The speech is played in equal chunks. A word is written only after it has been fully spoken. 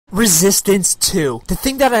Resistance 2. The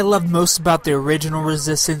thing that I loved most about the original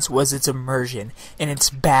Resistance was its immersion, and it's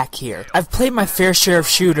back here. I've played my fair share of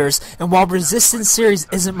shooters, and while Resistance series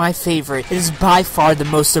isn't my favorite, it is by far the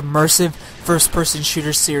most immersive first-person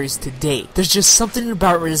shooter series to date. There's just something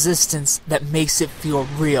about Resistance that makes it feel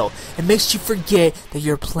real. It makes you forget that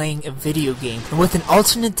you're playing a video game. And with an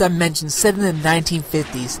alternate dimension set in the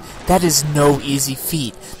 1950s, that is no easy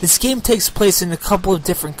feat. This game takes place in a couple of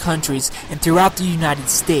different countries and throughout the United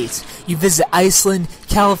States. You visit Iceland,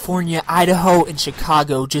 California, Idaho, and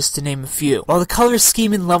Chicago, just to name a few. While the color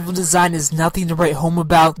scheme and level design is nothing to write home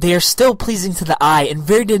about, they are still pleasing to the eye and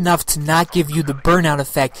varied enough to not give you the burnout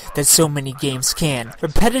effect that so many games can.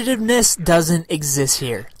 Repetitiveness doesn't exist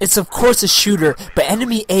here. It's of course a shooter, but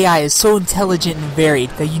enemy AI is so intelligent and varied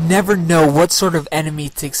that you never know what sort of enemy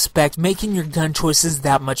to expect, making your gun choices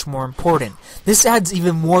that much more important. This adds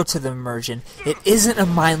even more to the immersion. It isn't a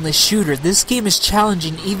mindless shooter. This game is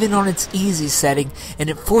challenging even on its easy setting, and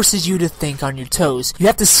it forces you to think on your toes. You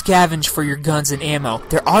have to scavenge for your guns and ammo.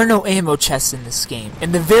 There are no ammo chests in this game,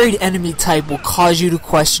 and the varied enemy type will cause you to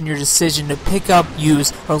question your decision to pick up,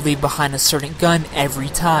 use, or leave behind a certain gun every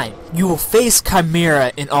time. You will face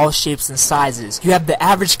Chimera in all shapes and sizes. You have the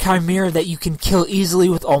average Chimera that you can kill easily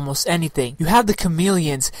with almost anything. You have the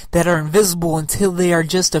chameleons that are invisible until they are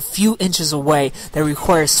just a few inches away that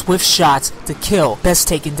require swift shots to kill, best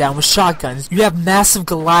taken down with shotguns. You have massive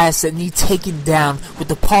Goliaths that need taken down with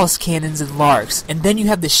the pulse cannons and larks. And then you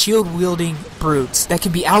have the shield-wielding brutes that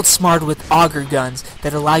can be outsmarted with auger guns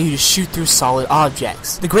that allow you to shoot through solid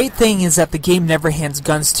objects. The great thing is that the game never hands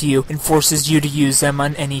guns to you and forces you to use them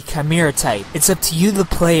on any Chimera type. It's up to you, the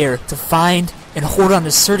player, to find and hold on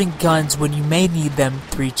to certain guns when you may need them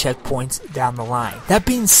 3 checkpoints down the line. That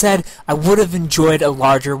being said, I would have enjoyed a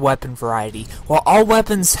larger weapon variety. While all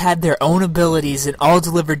weapons had their own abilities and all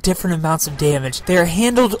delivered different amounts of damage, they are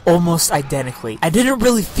handled almost identically. I didn't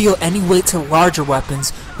really feel any weight to larger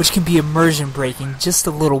weapons, which can be immersion breaking just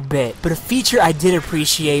a little bit, but a feature I did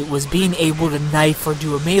appreciate was being able to knife or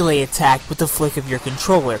do a melee attack with the flick of your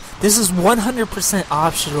controller. This is 100%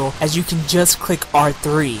 optional, as you can just click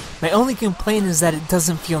R3. My only complaint is that it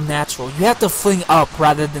doesn't feel natural. You have to fling up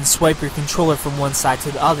rather than swipe your controller from one side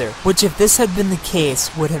to the other, which if this had been the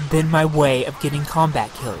case would have been my way of getting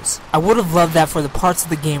combat kills. I would have loved that for the parts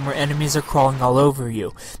of the game where enemies are crawling all over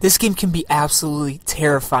you. This game can be absolutely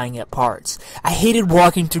terrifying at parts. I hated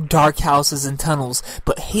walking through dark houses and tunnels,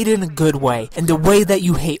 but hate it in a good way, and the way that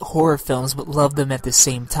you hate horror films but love them at the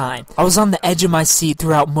same time. I was on the edge of my seat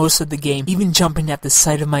throughout most of the game, even jumping at the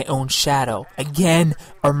sight of my own shadow. Again,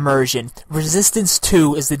 immersion. Resistance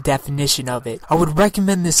 2 is the definition of it. I would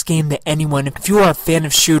recommend this game to anyone if you are a fan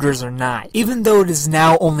of shooters or not, even though it is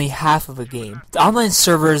now only half of a game. The online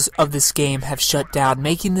servers of this game have shut down,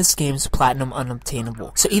 making this game's platinum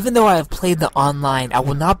unobtainable. So even though I have played the online, I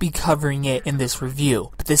will not be covering it in this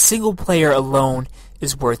review, but the single player alone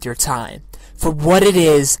is worth your time. For what it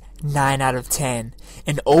is, 9 out of 10.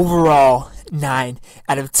 And overall, 9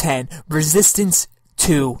 out of 10. Resistance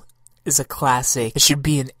 2 is a classic. It should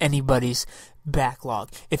be in anybody's backlog.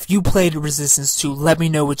 If you played Resistance 2, let me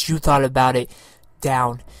know what you thought about it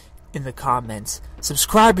down in the comments.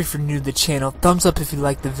 Subscribe if you're new to the channel, thumbs up if you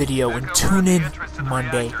liked the video, and tune in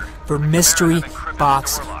Monday for Mystery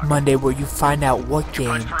Box Monday, where you find out what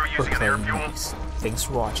game we're playing next. Thanks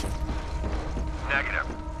for watching. Negative.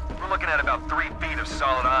 We're looking at about 3 feet of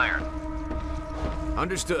solid iron.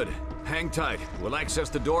 Understood. Hang tight. We'll access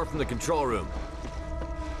the door from the control room.